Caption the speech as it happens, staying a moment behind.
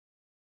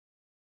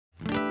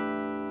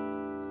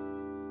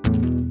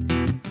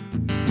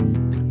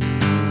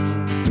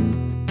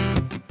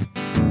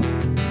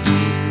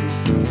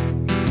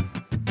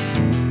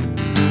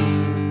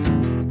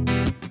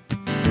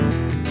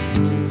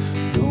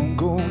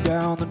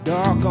down the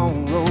dark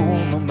on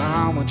road. My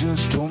mama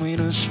just told me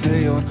to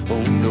stay on.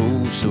 Oh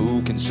no,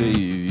 so can save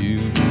you.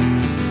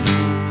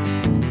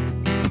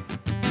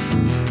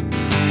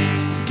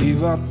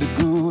 Give up the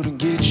good and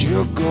get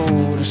your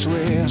gold. I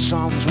swear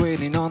something's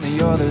waiting on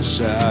the other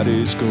side.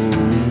 It's gold,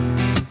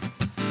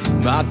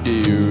 my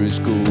dear, it's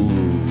gold.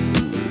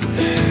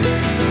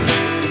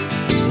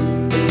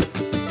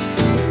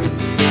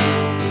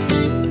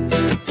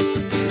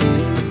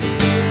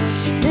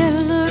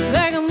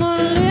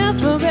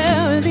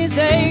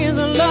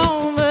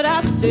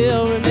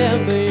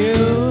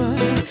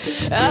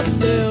 I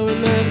still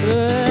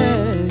remember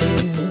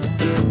you.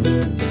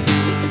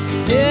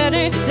 It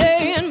ain't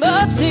saying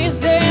much these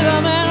days.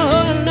 I've been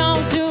holding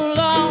on too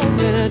long,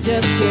 and I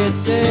just can't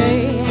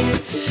stay.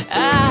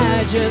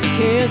 I just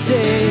can't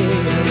stay.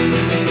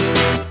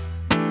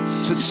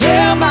 So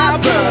tell my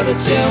brother,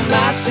 tell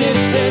my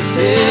sister,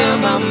 tell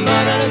my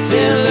mother,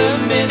 tell her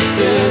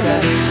mister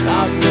that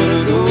I'm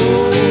gonna go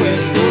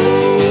and go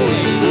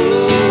and go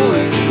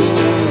and go.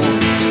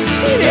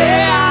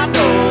 Yeah, I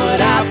know what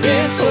I've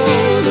been told.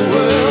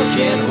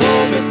 Can't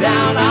hold me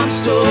down, I'm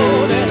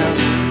sold, and I'm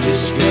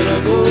just gonna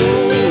go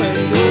and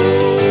go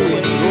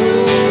and go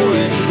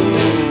and go.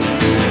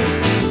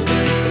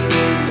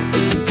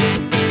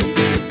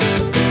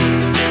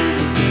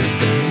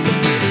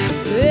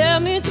 Let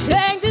me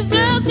take this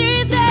blues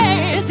these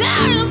days,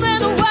 down where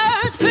the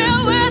words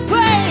filled with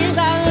praise I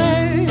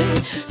learned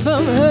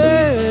from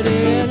her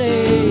DNA.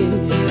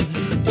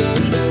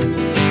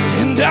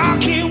 And I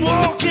keep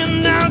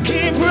walking, I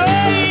keep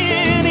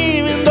praying,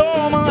 even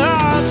though my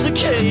heart's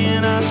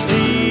decaying, I still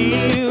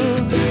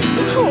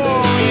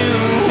call you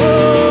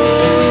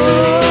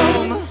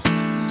home.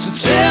 So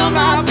tell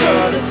my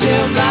brother,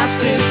 tell my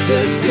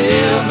sister,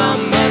 tell my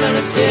mother,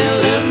 and tell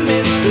her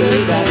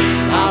mister that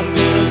I'm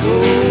gonna go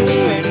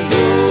and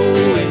go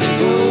and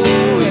go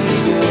and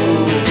go.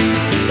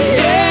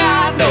 Yeah,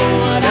 I know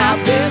what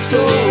I've been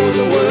told.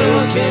 The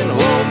world can't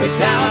hold me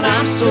down,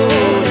 I'm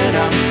sold, and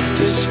I'm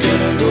just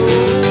gonna go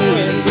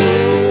and go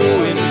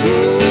and go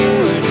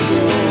and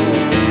go.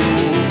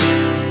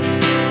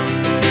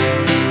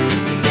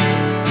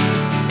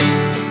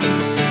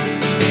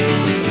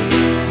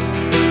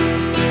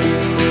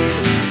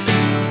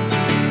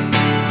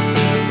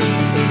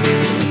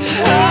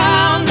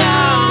 I'm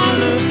not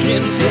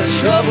looking for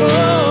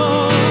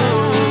trouble.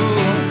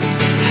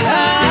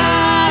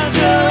 I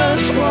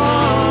just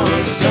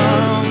want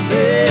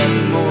something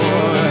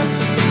more.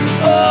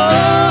 Oh,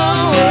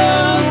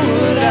 what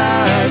would I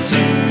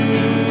do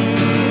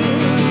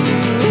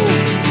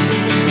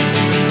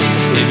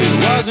if it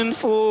wasn't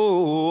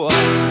for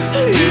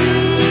you?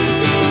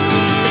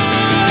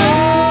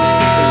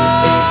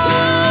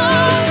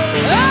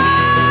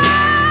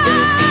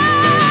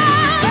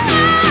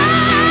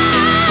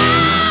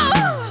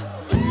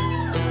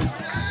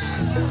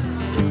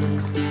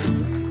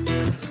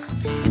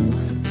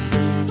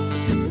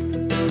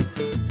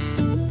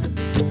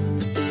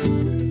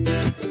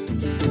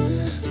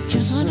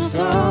 Just when I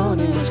thought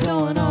it was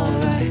going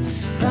alright,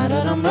 found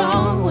out I'm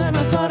wrong when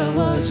I thought I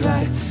was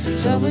right.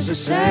 It's always the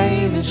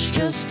same, it's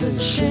just a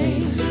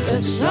shame.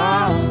 That's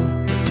all.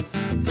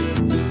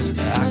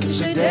 I could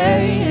say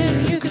day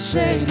and you could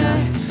say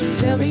night.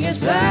 Tell me it's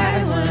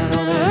black when I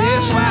know that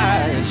it's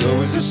white. It's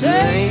always the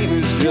same,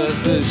 it's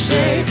just the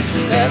same.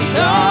 That's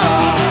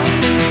all.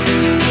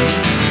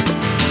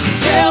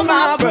 Tell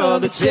my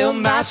brother, tell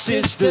my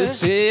sister,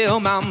 tell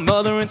my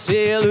mother, and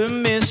tell her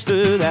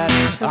mister that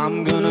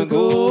I'm gonna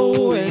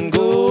go and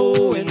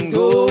go and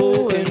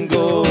go and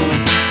go.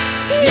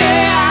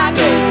 Yeah, I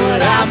know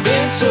what I've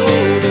been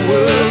told. The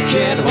world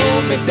can't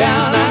hold me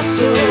down, I'm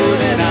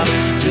sold, and I'm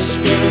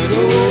just gonna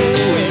go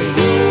and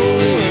go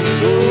and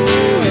go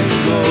and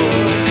go.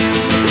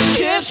 The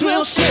ships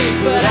will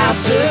sink, but I'll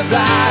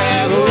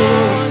survive.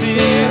 Oh,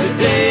 till the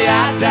day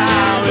I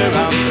die, where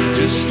I'm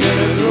just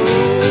gonna go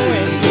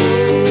and go.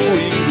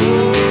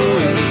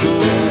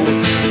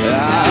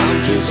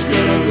 Just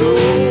gonna go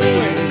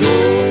and go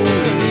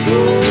and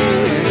go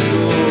and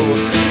go.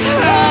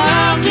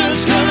 I'm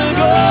just gonna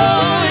go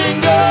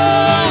and go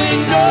and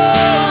go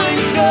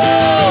and go.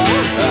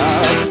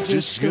 I'm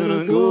just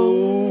gonna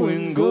go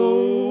and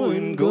go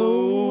and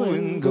go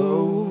and go.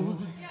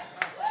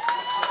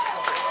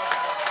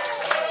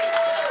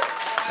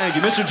 Thank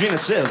you, Miss Regina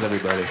Sayles,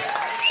 everybody.